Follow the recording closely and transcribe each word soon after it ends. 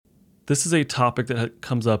This is a topic that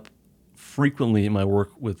comes up frequently in my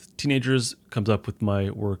work with teenagers, comes up with my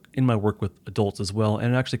work with adults as well,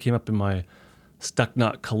 and it actually came up in my Stuck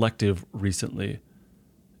Knot Collective recently.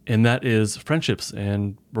 And that is friendships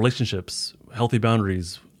and relationships, healthy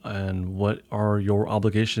boundaries, and what are your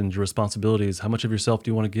obligations, your responsibilities, how much of yourself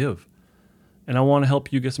do you want to give? And I want to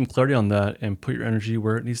help you get some clarity on that and put your energy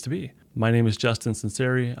where it needs to be. My name is Justin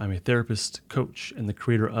Sinceri. I'm a therapist, coach, and the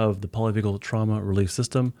creator of the Polyvagal Trauma Relief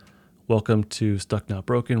System. Welcome to Stuck Not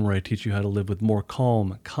Broken, where I teach you how to live with more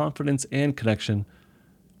calm, confidence, and connection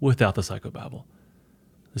without the psychobabble.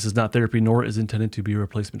 This is not therapy, nor is intended to be a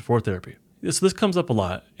replacement for therapy. So this comes up a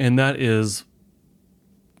lot, and that is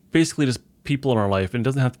basically just people in our life. And it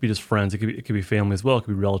doesn't have to be just friends. It could be family as well. It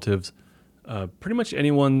could be relatives. Pretty much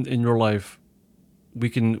anyone in your life, we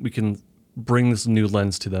can bring this new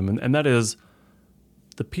lens to them. And that is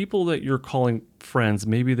the people that you're calling friends,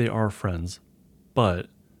 maybe they are friends, but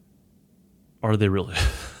are they really?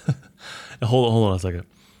 Hold on a second.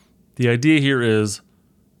 The idea here is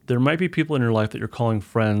there might be people in your life that you're calling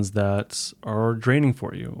friends that are draining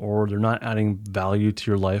for you, or they're not adding value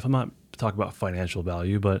to your life. I'm not talking about financial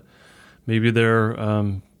value, but maybe they're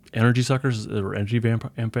energy suckers or energy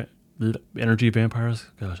vampires.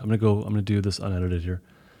 Gosh, I'm gonna do this unedited here.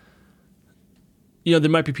 You know,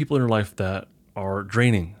 there might be people in your life that are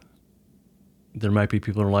draining. There might be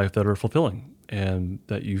people in your life that are fulfilling and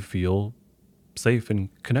that you feel safe and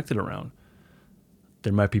connected around.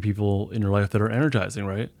 There might be people in your life that are energizing,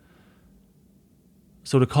 right?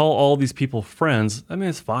 So to call all these people friends, I mean,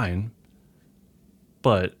 it's fine,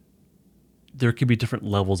 but there could be different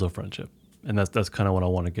levels of friendship. And that's kind of what I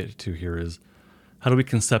want to get to here is how do we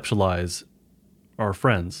conceptualize our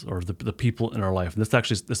friends or the people in our life? And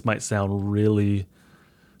this might sound really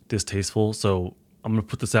distasteful. So I'm going to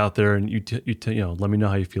put this out there and you let me know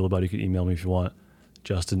how you feel about it. You can email me if you want,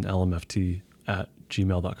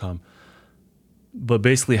 justinlmft@gmail.com. But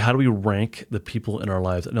basically, how do we rank the people in our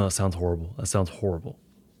lives? I know that sounds horrible.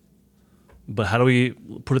 But how do we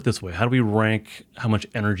put it this way? How do we rank how much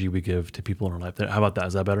energy we give to people in our life? How about that?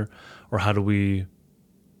 Is that better? Or how do we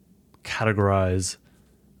categorize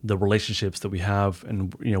the relationships that we have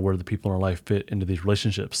and where the people in our life fit into these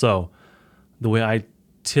relationships? So the way I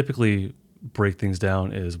typically break things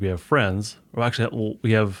down is we have friends, or actually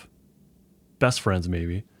we have best friends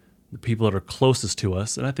maybe, the people that are closest to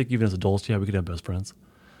us. And I think even as adults, we could have best friends.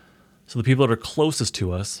 So the people that are closest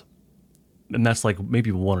to us, and that's like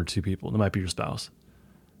maybe one or two people. That might be your spouse.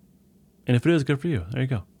 And if it is, good for you. There you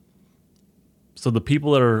go. So the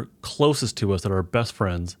people that are closest to us, that are our best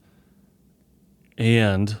friends,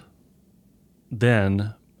 and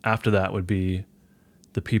then after that would be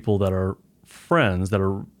the people that are friends, that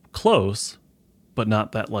are close, but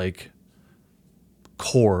not that like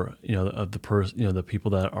core, of the person, the people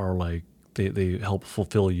that are like, they help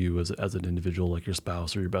fulfill you as an individual, like your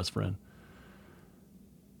spouse or your best friend.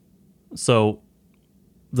 So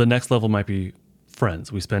the next level might be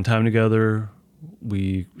friends. We spend time together.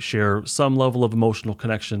 We share some level of emotional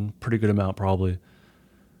connection, pretty good amount probably.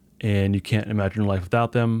 And you can't imagine your life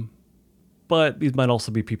without them. But these might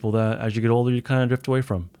also be people that as you get older, you kind of drift away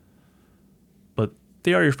from. But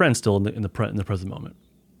they are your friends still in the present moment.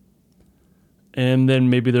 And then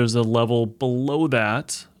maybe there's a level below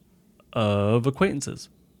that of acquaintances.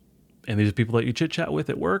 And these are people that you chit chat with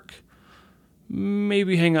at work,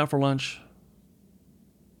 maybe hang out for lunch,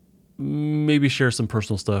 maybe share some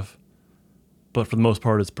personal stuff. But for the most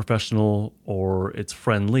part, it's professional or it's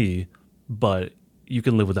friendly, but you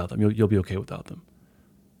can live without them. You'll be okay without them.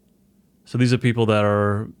 So these are people that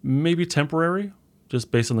are maybe temporary,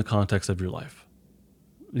 just based on the context of your life.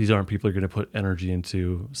 These aren't people you're going to put energy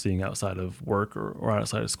into seeing outside of work or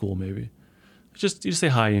outside of school, maybe. You just say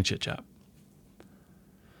hi and chit chat.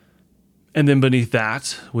 And then beneath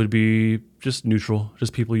that would be just neutral,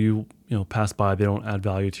 just people you pass by. They don't add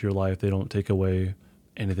value to your life. They don't take away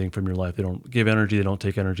anything from your life. They don't give energy. They don't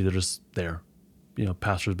take energy. They're just there,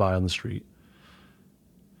 passersby on the street.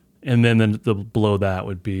 And then the below that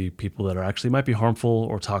would be people that are actually might be harmful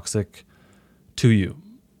or toxic to you.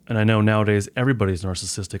 And I know nowadays everybody's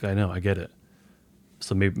narcissistic. I know, I get it.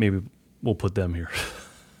 So maybe we'll put them here.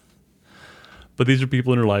 But these are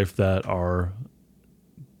people in your life that are,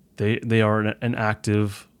 they are an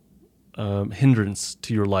active hindrance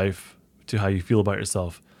to your life, to how you feel about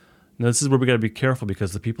yourself. Now this is where we got to be careful,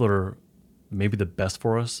 because the people that are maybe the best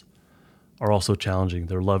for us are also challenging.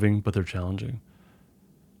 They're loving, but they're challenging.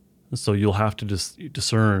 So you'll have to just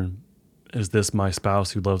discern, is this my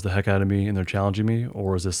spouse who loves the heck out of me and they're challenging me?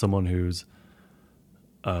 Or is this someone who's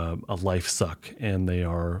a life suck and they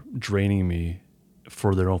are draining me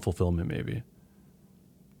for their own fulfillment maybe?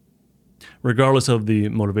 regardless of the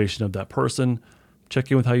motivation of that person,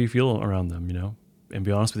 check in with how you feel around them, and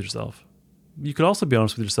be honest with yourself. You could also be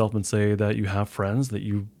honest with yourself and say that you have friends that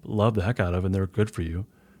you love the heck out of and they're good for you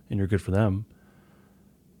and you're good for them.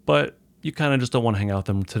 But you kind of just don't want to hang out with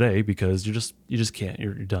them today because you just can't.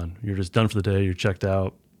 You're done. You're just done for the day. You're checked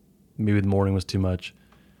out. Maybe the morning was too much.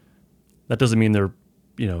 That doesn't mean they're,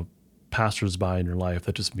 passersby in your life.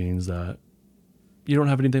 That just means that you don't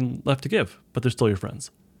have anything left to give, but they're still your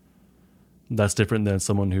friends. That's different than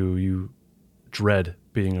someone who you dread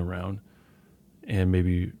being around and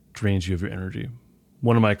maybe drains you of your energy.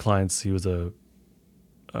 One of my clients, he was a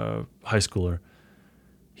high schooler.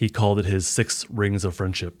 He called it his 6 rings of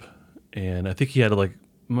friendship. And I think he had I'm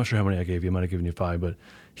not sure how many I gave you. I might have given you 5, but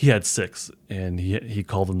he had 6. And he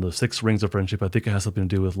called them the 6 rings of friendship. I think it has something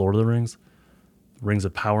to do with Lord of the Rings. Rings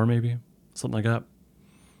of Power, maybe. Something like that.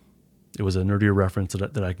 It was a nerdier reference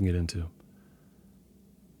that I can get into.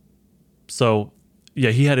 So,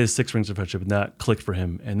 yeah, he had his 6 rings of friendship, and that clicked for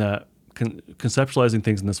him. And that conceptualizing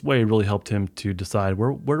things in this way really helped him to decide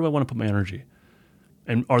where do I want to put my energy?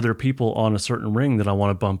 And are there people on a certain ring that I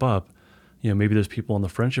want to bump up? Maybe there's people on the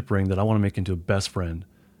friendship ring that I want to make into a best friend,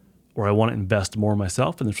 or I want to invest more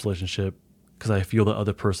myself in this relationship because I feel the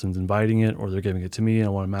other person's inviting it or they're giving it to me and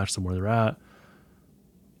I want to match them where they're at.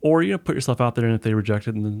 Or, put yourself out there, and if they reject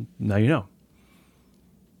it, then now you know.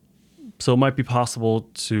 So it might be possible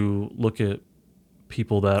to look at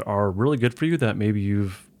people that are really good for you that maybe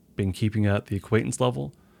you've been keeping at the acquaintance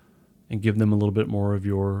level and give them a little bit more of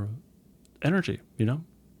your energy,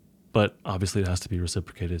 But obviously it has to be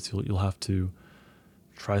reciprocated. So you'll have to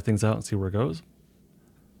try things out and see where it goes.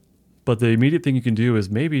 But the immediate thing you can do is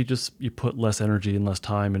maybe just you put less energy and less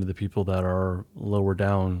time into the people that are lower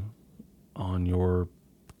down on your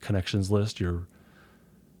connections list, your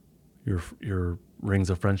rings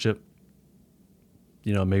of friendship.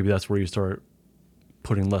 Maybe that's where you start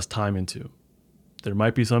putting less time into. There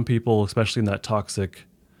might be some people, especially in that toxic,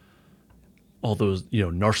 all those,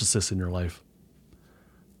 narcissists in your life.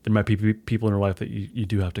 There might be people in your life that you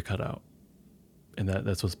do have to cut out. And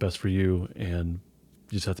that's what's best for you. And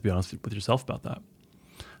you just have to be honest with yourself about that.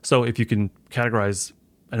 So if you can categorize,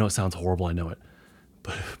 I know it sounds horrible, I know it,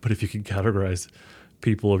 but if you can categorize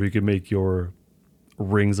people, if you can make your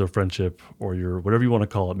rings of friendship or your whatever you want to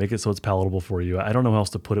call it, make it so it's palatable for you. I don't know how else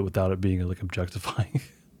to put it without it being objectifying,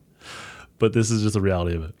 but this is just the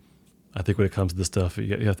reality of it. I think when it comes to this stuff,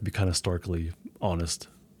 you have to be kind of starkly honest.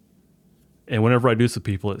 And whenever I do this with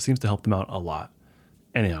people, it seems to help them out a lot.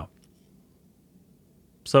 Anyhow.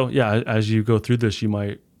 So yeah, as you go through this, you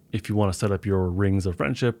might, if you want to set up your rings of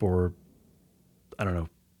friendship or I don't know,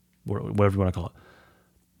 whatever you want to call it,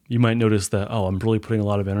 you might notice that, I'm really putting a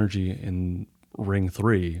lot of energy in ring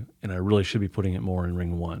 3 and I really should be putting it more in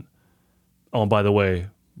ring 1. Oh, and by the way,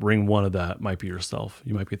 ring 1 of that might be yourself.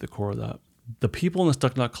 You might be at the core of that. The people in the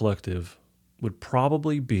Stuck Knot Collective would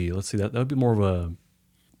probably be, let's see, that would be more of a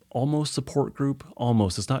almost support group.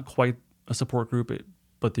 Almost. It's not quite a support group,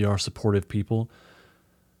 but they are supportive people.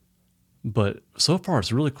 But so far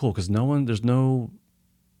it's really cool because no one's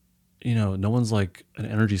like an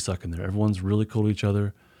energy suck in there. Everyone's really cool to each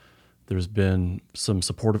other. There's been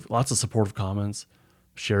lots of supportive comments,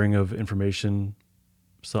 sharing of information.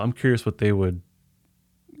 So I'm curious how they would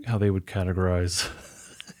categorize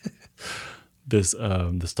this,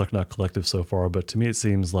 the Stuck Knot Collective so far. But to me, it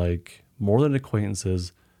seems like more than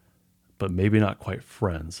acquaintances, but maybe not quite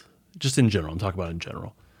friends. Just in general, I'm talking about in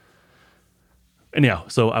general. Anyhow,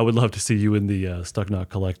 so I would love to see you in the Stuck Knot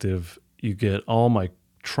Collective. You get all my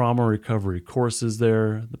trauma recovery courses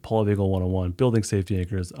there, the Polyvagal 101, Building Safety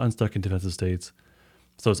Anchors, Unstuck in Defensive States.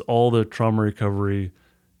 So it's all the trauma recovery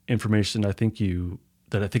information I think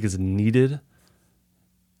is needed,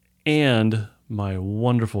 and my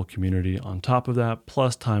wonderful community on top of that,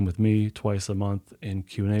 plus time with me twice a month in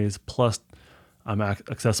Q&As, plus I'm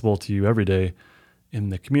accessible to you every day in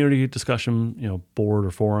the community discussion, board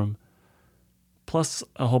or forum, plus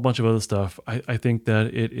a whole bunch of other stuff. I think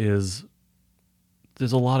that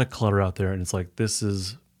there's a lot of clutter out there, and it's like,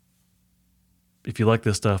 if you like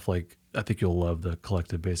this stuff, I think you'll love the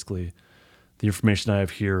collective. Basically, the information I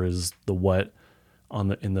have here is the what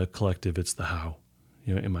in the collective. It's the how,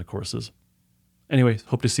 in my courses. Anyway,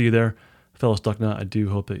 hope to see you there, fellow Stuck Knot. I do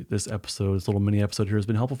hope that this little mini episode here has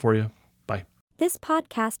been helpful for you. Bye. This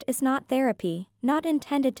podcast is not therapy, not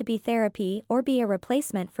intended to be therapy or be a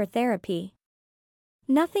replacement for therapy.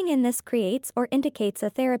 Nothing in this creates or indicates a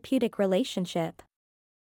therapeutic relationship.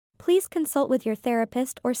 Please consult with your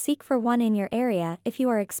therapist or seek for one in your area if you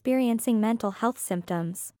are experiencing mental health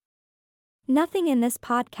symptoms. Nothing in this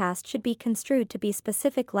podcast should be construed to be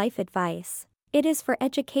specific life advice. It is for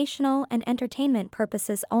educational and entertainment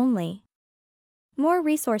purposes only. More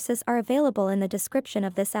resources are available in the description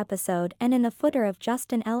of this episode and in the footer of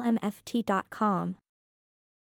justinlmft.com.